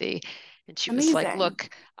transparency. And she was like, Amazing. look,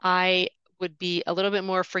 I would be a little bit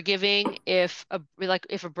more forgiving if a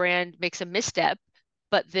brand makes a misstep,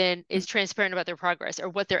 but then is transparent about their progress or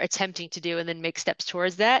what they're attempting to do and then make steps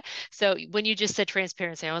towards that. So when you just said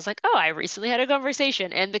transparency, I was like, oh, I recently had a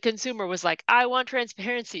conversation and the consumer was like, I want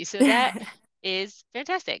transparency. So that is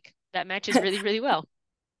fantastic. That matches really, really well.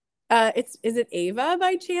 It's is it Ava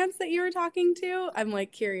by chance that you were talking to? I'm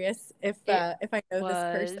like curious It if I know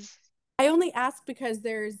this person. was, I only ask because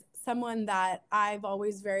there's someone that I've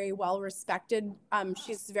always very well respected.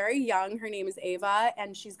 She's very young. Her name is Ava,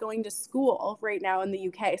 and she's going to school right now in the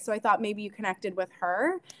UK. So I thought maybe you connected with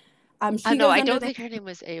her. She no, goes I under don't the think her name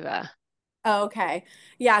was Ava. Oh, okay.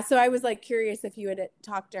 Yeah. So I was like curious if you had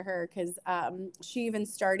talked to her because she even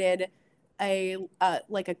started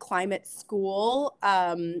like a climate school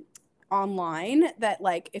online that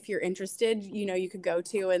like if you're interested, you know, you could go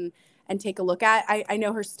to and take a look at. I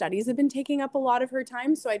know her studies have been taking up a lot of her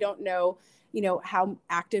time, so I don't know, you know, how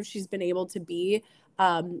active she's been able to be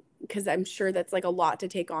because I'm sure that's like a lot to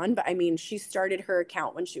take on. But I mean, she started her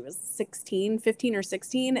account when she was 16, 15 or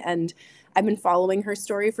 16, and I've been following her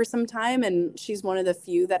story for some time, and she's one of the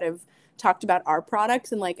few that have talked about our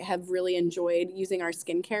products and like have really enjoyed using our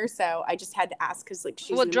skincare. So I just had to ask because like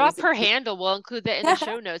she's We'll an drop amazing. her handle. We'll include that in the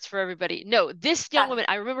show notes for everybody. No, this young Yeah. woman,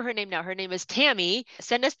 I remember her name now. Her name is Tammy.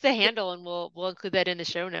 Send us the handle and we'll include that in the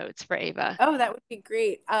show notes for Ava. Oh, that would be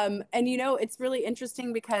great. And you know, it's really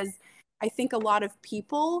interesting because I think a lot of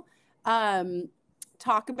people um,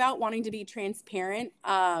 talk about wanting to be transparent,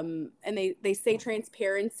 and they say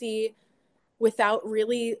transparency without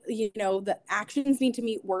really, you know, the actions need to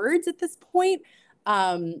meet words at this point.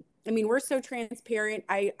 I mean, we're so transparent.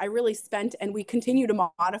 I really spent, and we continue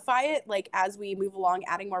to modify it like as we move along,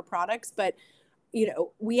 adding more products. But you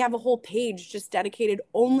know, we have a whole page just dedicated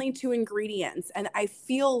only to ingredients, and I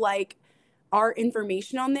feel like our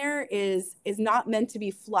information on there is not meant to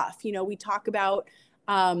be fluff. You know, we talk about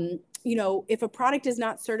you know, if a product is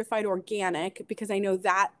not certified organic, because I know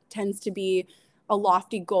that tends to be a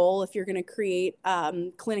lofty goal if you're going to create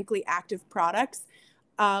clinically active products.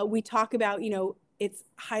 We talk about, you know, it's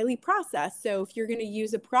highly processed. So if you're going to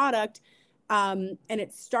use a product and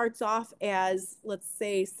it starts off as, let's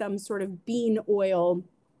say, some sort of bean oil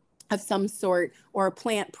of some sort or a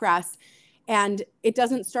plant press, and it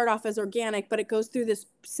doesn't start off as organic, but it goes through this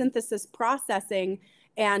synthesis processing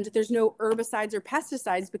and there's no herbicides or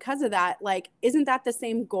pesticides because of that. Like, isn't that the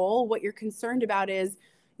same goal? What you're concerned about is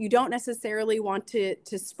you don't necessarily want to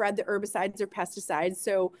spread the herbicides or pesticides.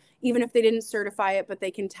 So even if they didn't certify it, but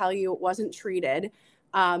they can tell you it wasn't treated,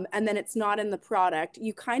 and then it's not in the product,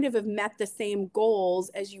 you kind of have met the same goals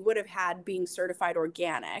as you would have had being certified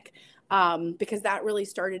organic, because that really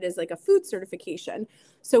started as like a food certification.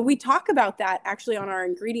 So we talk about that actually on our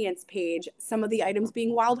ingredients page, some of the items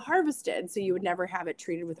being wild harvested. So you would never have it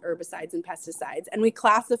treated with herbicides and pesticides. And we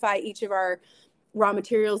classify each of our raw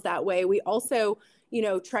materials that way. We also, you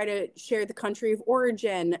know, try to share the country of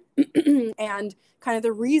origin and kind of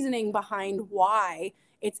the reasoning behind why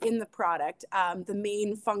it's in the product, the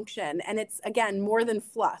main function. And it's, again, more than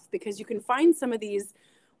fluff because you can find some of these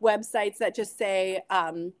websites that just say,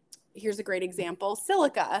 here's a great example,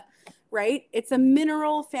 silica, right? It's a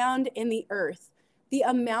mineral found in the earth. The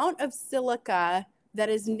amount of silica that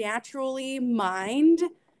is naturally mined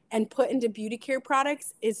and put into beauty care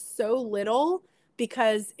products is so little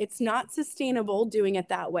because it's not sustainable doing it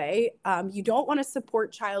that way. You don't want to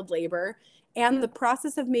support child labor. And the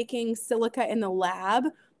process of making silica in the lab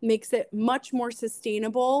makes it much more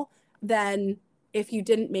sustainable than if you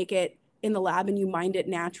didn't make it in the lab and you mined it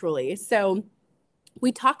naturally. So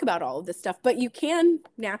we talk about all of this stuff, but you can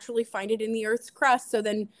naturally find it in the Earth's crust. So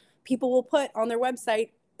then people will put on their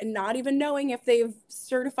website and not even knowing if they've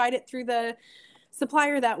certified it through the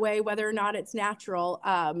supplier that way, whether or not it's natural.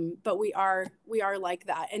 But we are like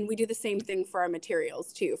that, and we do the same thing for our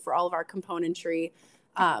materials too, for all of our componentry,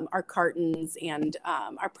 our cartons, and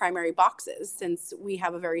our primary boxes, since we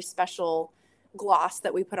have a very special gloss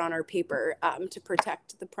that we put on our paper to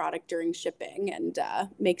protect the product during shipping, and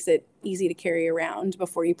makes it easy to carry around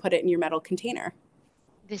before you put it in your metal container.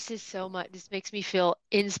 This is so much. This makes me feel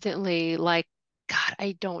instantly like, God,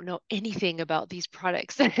 I don't know anything about these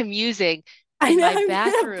products that I'm using I in know my I'm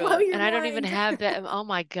gonna blow bathroom, your and I don't even mind. have that. Oh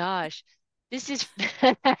my gosh. This is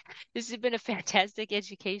this has been a fantastic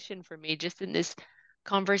education for me just in this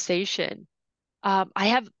conversation. I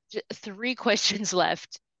have three questions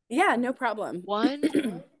left. Yeah, no problem.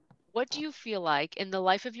 One, what do you feel like in the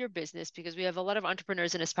life of your business? Because we have a lot of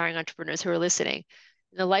entrepreneurs and aspiring entrepreneurs who are listening.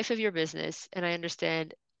 In the life of your business, and I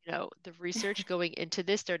understand, the research going into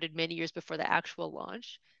this started many years before the actual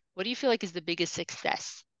launch. What do you feel like is the biggest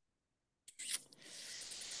success?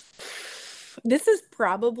 This is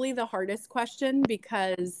probably the hardest question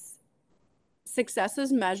because success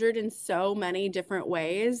is measured in so many different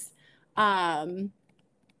ways. Um,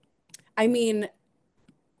 I mean,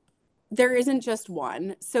 there isn't just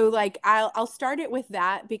one. So like I'll start it with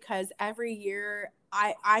that because every year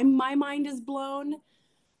I'm my mind is blown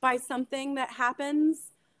by something that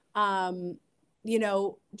happens. Um,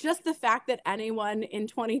 just the fact that anyone in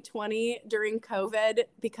 2020 during COVID,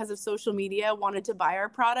 because of social media, wanted to buy our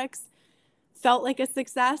products felt like a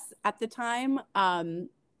success at the time.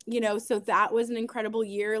 So that was an incredible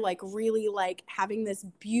year, like really like having this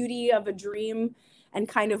beauty of a dream and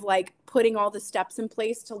kind of like putting all the steps in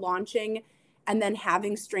place to launching and then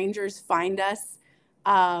having strangers find us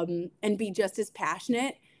and be just as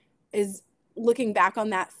passionate is looking back on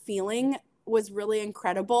that feeling was really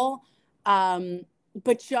incredible.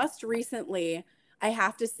 But just recently, I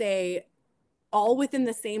have to say, all within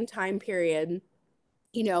the same time period,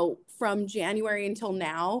 from January until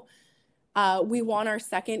now, we won our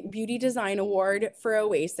second beauty design award for Oh,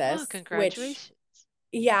 Oasis, which, congratulations.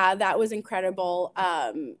 yeah, that was incredible.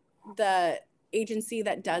 The agency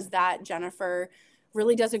that does that, Jennifer,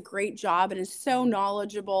 really does a great job and is so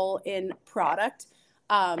knowledgeable in product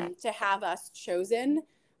to have us chosen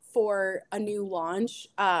for a new launch.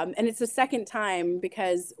 And it's the second time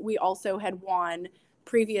because we also had won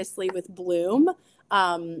previously with Bloom.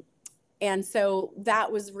 And so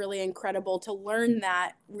that was really incredible to learn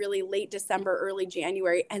that really late December, early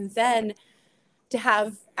January. And then to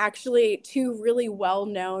have actually two really well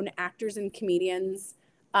known actors and comedians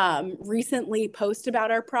recently post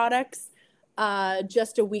about our products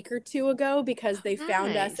just a week or two ago because they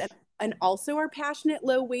found us Nice. and also are passionate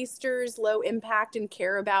low wasters, low impact, and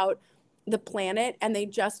care about the planet. And they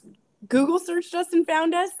just Google searched us and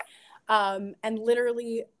found us and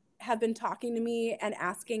literally have been talking to me and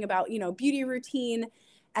asking about, beauty routine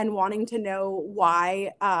and wanting to know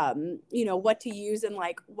why, what to use and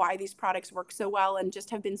like why these products work so well and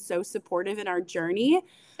just have been so supportive in our journey.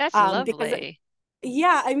 That's Because, lovely.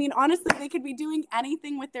 yeah, I mean, honestly, they could be doing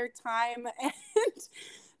anything with their time and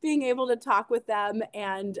being able to talk with them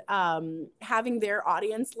and having their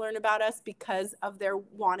audience learn about us because of their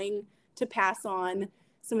wanting to pass on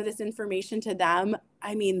some of this information to them.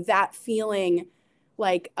 I mean, that feeling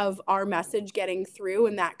like of our message getting through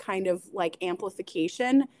and that kind of like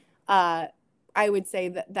amplification, uh, I would say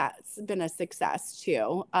that that's been a success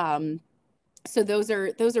too. So those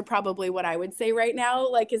are probably what I would say right now,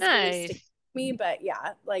 like is really sticking Nice. with me. But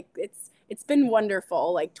yeah, like it's been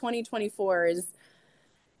wonderful. Like 2024 has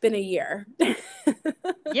been a year.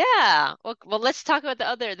 Yeah. Well, let's talk about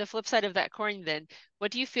the flip side of that coin then. What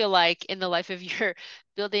do you feel like in the life of your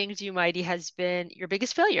building Do Mighty has been your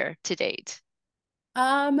biggest failure to date?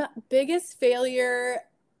 Biggest failure,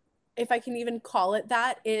 if I can even call it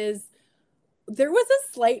that, is there was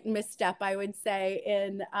a slight misstep, I would say,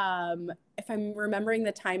 in if I'm remembering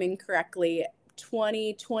the timing correctly,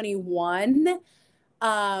 2021.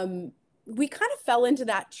 Um, we kind of fell into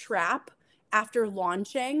that trap after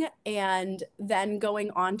launching and then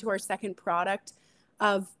going on to our second product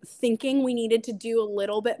of thinking we needed to do a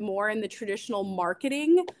little bit more in the traditional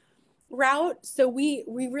marketing route. So we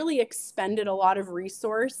really expended a lot of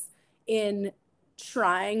resource in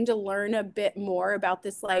trying to learn a bit more about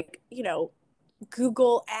this, like,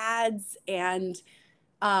 Google ads and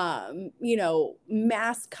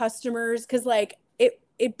mass customers, because like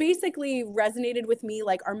it basically resonated with me,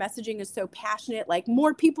 like our messaging is so passionate, like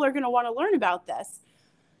more people are going to want to learn about this.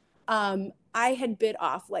 I had bit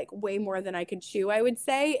off like way more than I could chew, I would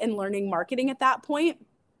say, in learning marketing at that point.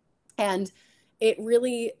 And it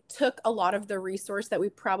really took a lot of the resource that we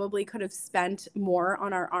probably could have spent more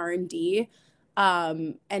on our R&D,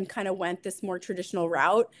 and kind of went this more traditional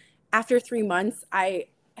route. After 3 months, I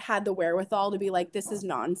had the wherewithal to be like, this is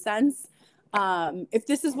nonsense. If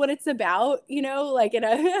this is what it's about, like,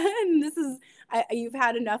 and this is, you've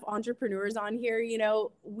had enough entrepreneurs on here,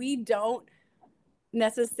 we don't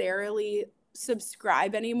necessarily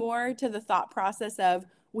subscribe anymore to the thought process of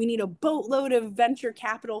we need a boatload of venture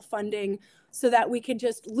capital funding so that we can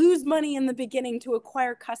just lose money in the beginning to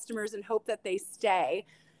acquire customers and hope that they stay.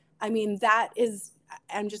 I mean, that is,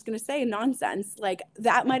 I'm just going to say nonsense. Like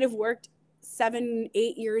that might have worked 7,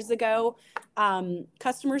 8 years ago.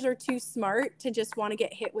 Customers are too smart to just want to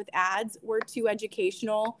get hit with ads. We're too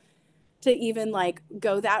educational to even like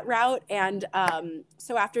go that route. And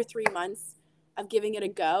so after 3 months of giving it a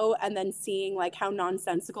go and then seeing like how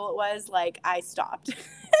nonsensical it was, like I stopped.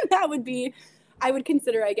 And that would be, I would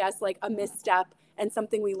consider, I guess, like a misstep and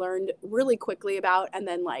something we learned really quickly about. And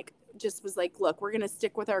then like just was like, look, we're going to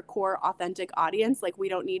stick with our core authentic audience. Like we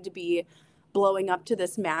don't need to be blowing up to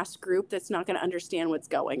this mass group that's not going to understand what's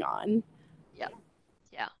going on. Yeah.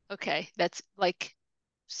 Yeah. Okay. That's like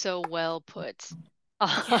so well put.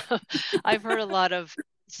 Yeah. I've heard a lot of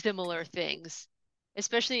similar things,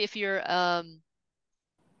 especially if you're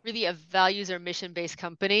really a values or mission-based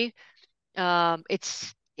company.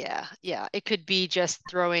 It's yeah, it could be just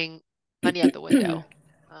throwing money out the window.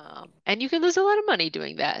 And you can lose a lot of money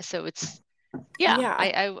doing that. So it's yeah, Yeah.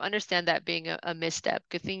 I understand that being a misstep.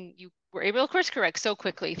 Good thing you were able to course correct so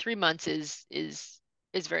quickly. 3 months is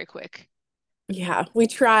very quick. Yeah, we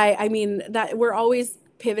try. I mean, that we're always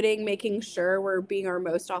pivoting, making sure we're being our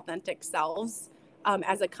most authentic selves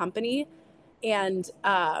as a company. And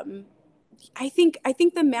I think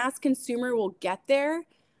the mass consumer will get there.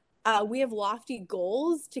 We have lofty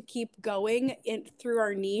goals to keep going in through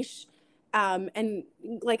our niche. And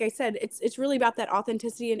like I said, it's really about that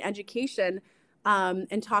authenticity and education,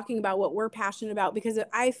 and talking about what we're passionate about. Because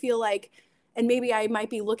I feel like, and maybe I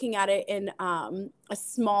might be looking at it in a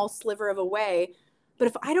small sliver of a way, but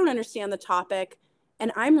if I don't understand the topic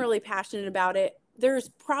and I'm really passionate about it, there's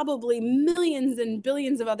probably millions and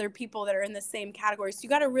billions of other people that are in the same category. So you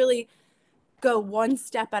got to really go one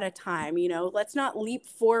step at a time. Let's not leap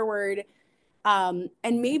forward, and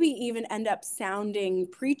maybe even end up sounding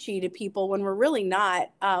preachy to people when we're really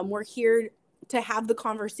not. We're here to have the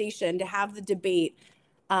conversation, to have the debate.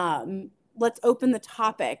 Let's open the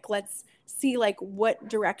topic. Let's see like what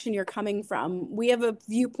direction you're coming from. We have a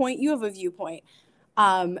viewpoint, you have a viewpoint.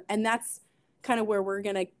 And that's kind of where we're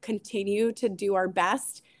going to continue to do our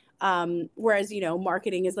best. Whereas,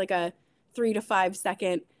 marketing is like a 3 to 5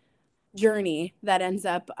 second journey that ends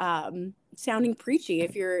up sounding preachy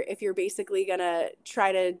if you're basically gonna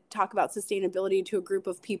try to talk about sustainability to a group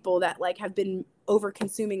of people that like have been over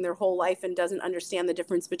consuming their whole life and doesn't understand the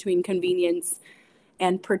difference between convenience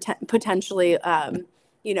and potentially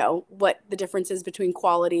what the difference is between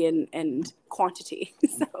quality and quantity.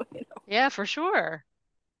 So Yeah, for sure.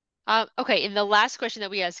 Okay, and the last question that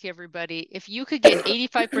we ask everybody, if you could get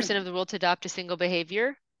 85% of the world to adopt a single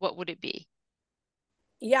behavior, what would it be?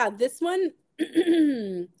 yeah, this one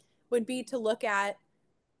would be to look at,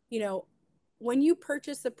 you know, when you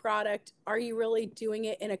purchase a product, are you really doing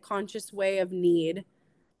it in a conscious way of need?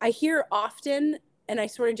 I hear often, and I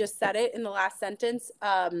sort of just said it in the last sentence,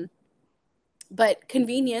 but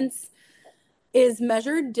convenience is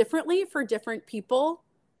measured differently for different people.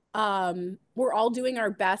 We're all doing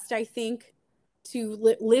our best, I think,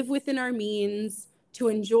 to live within our means, to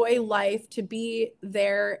enjoy life, to be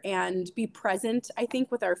there and be present, I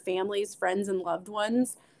think, with our families, friends, and loved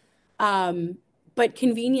ones. But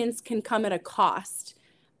convenience can come at a cost.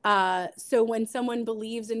 So when someone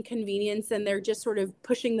believes in convenience and they're just sort of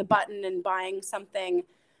pushing the button and buying something,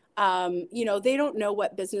 they don't know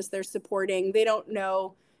what business they're supporting. They don't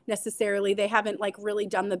know necessarily. They haven't like really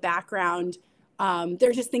done the background.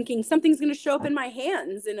 They're just thinking something's going to show up in my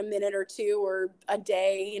hands in a minute or two or a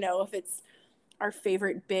day. If it's our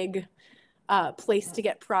favorite big place to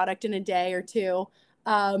get product in a day or two.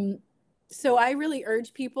 Um, so I really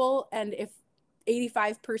urge people, and if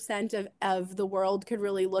 85% of the world could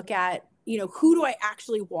really look at, who do I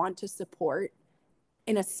actually want to support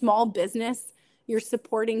in a small business? You're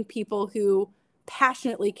supporting people who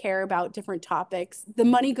passionately care about different topics. The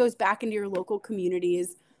money goes back into your local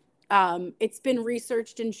communities. It's been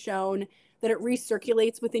researched and shown that it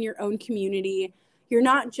recirculates within your own community. You're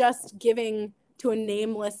not just giving to a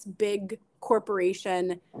nameless big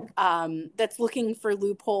corporation that's looking for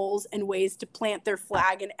loopholes and ways to plant their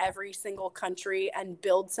flag in every single country and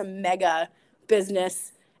build some mega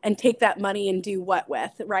business and take that money and do what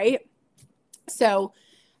with, right? So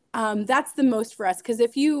that's the most for us. Because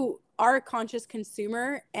if you are a conscious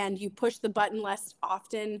consumer and you push the button less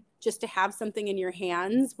often just to have something in your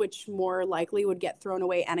hands, which more likely would get thrown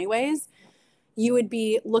away anyways, you would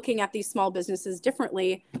be looking at these small businesses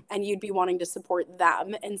differently and you'd be wanting to support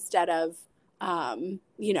them instead of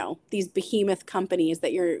you know, these behemoth companies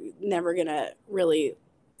that you're never gonna really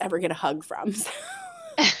ever get a hug from.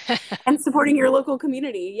 And supporting your local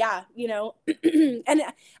community. Yeah, you know, and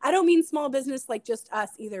I don't mean small business like just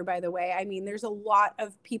us either, by the way. I mean, there's a lot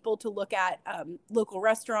of people to look at, local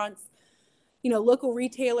restaurants, you know, local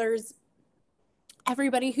retailers.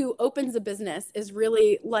 Everybody who opens a business is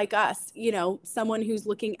really like us, you know, someone who's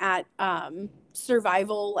looking at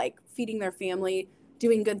survival, like feeding their family,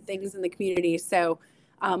 doing good things in the community. So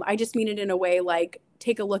I just mean it in a way like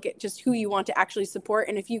take a look at just who you want to actually support.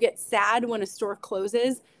 And if you get sad when a store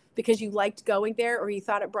closes because you liked going there or you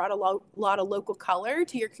thought it brought a lot of local color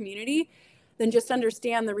to your community, then just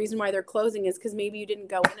understand the reason why they're closing is because maybe you didn't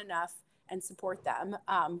go in enough and support them,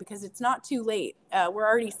 because it's not too late. We're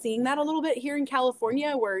already seeing that a little bit here in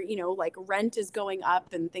California where, you know, like rent is going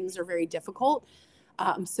up and things are very difficult.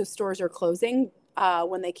 So stores are closing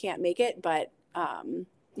when they can't make it. But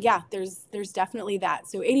yeah, there's definitely that.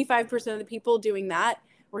 So 85% of the people doing that,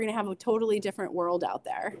 we're going to have a totally different world out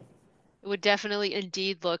there. It would definitely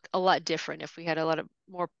indeed look a lot different if we had a lot of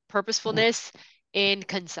more purposefulness in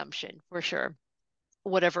consumption, for sure,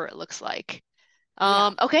 whatever it looks like.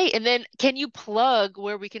 Yeah. Okay, and then can you plug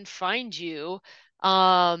where we can find you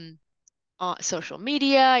um, on social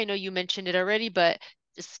media? I know you mentioned it already, but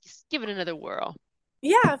just give it another whirl.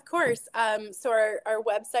 Yeah, of course. So our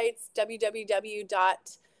website's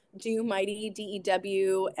www.dewmighty,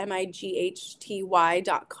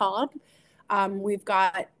 DEWMIGHTY.com. We've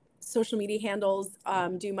got social media handles,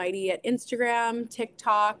 Do Mighty at Instagram,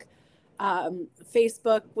 TikTok,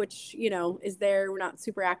 Facebook, which, you know, is there. We're not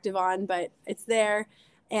super active on, but it's there.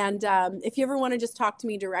 And if you ever want to just talk to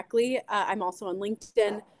me directly, I'm also on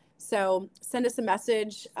LinkedIn. So send us a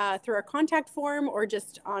message through our contact form or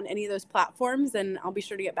just on any of those platforms, and I'll be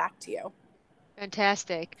sure to get back to you.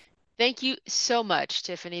 Fantastic. Thank you so much,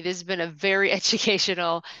 Tiffany. This has been a very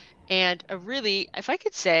educational and a really, if I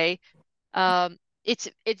could say, um,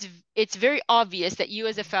 it's very obvious that you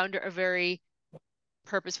as a founder are very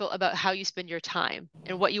purposeful about how you spend your time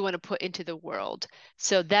and what you want to put into the world.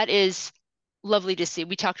 So that is lovely to see.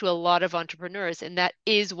 We talk to a lot of entrepreneurs, and that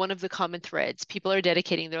is one of the common threads. People are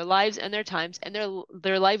dedicating their lives and their times and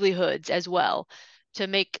their livelihoods as well to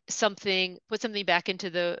make something, put something back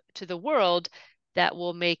into the world that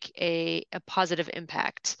will make a positive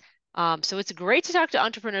impact. So it's great to talk to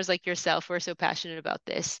entrepreneurs like yourself who are so passionate about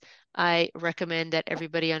this. I recommend that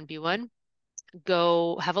everybody on B1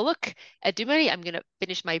 go have a look at Dumani. I'm going to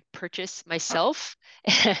finish my purchase myself,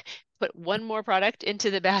 put one more product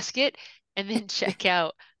into the basket, and then check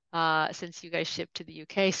out since you guys ship to the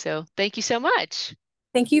UK. So thank you so much.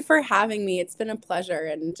 Thank you for having me. It's been a pleasure.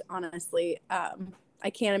 And honestly, I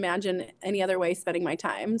can't imagine any other way spending my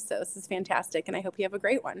time. So this is fantastic. And I hope you have a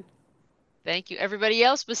great one. Thank you. Everybody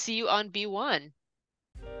else, we'll see you on B1.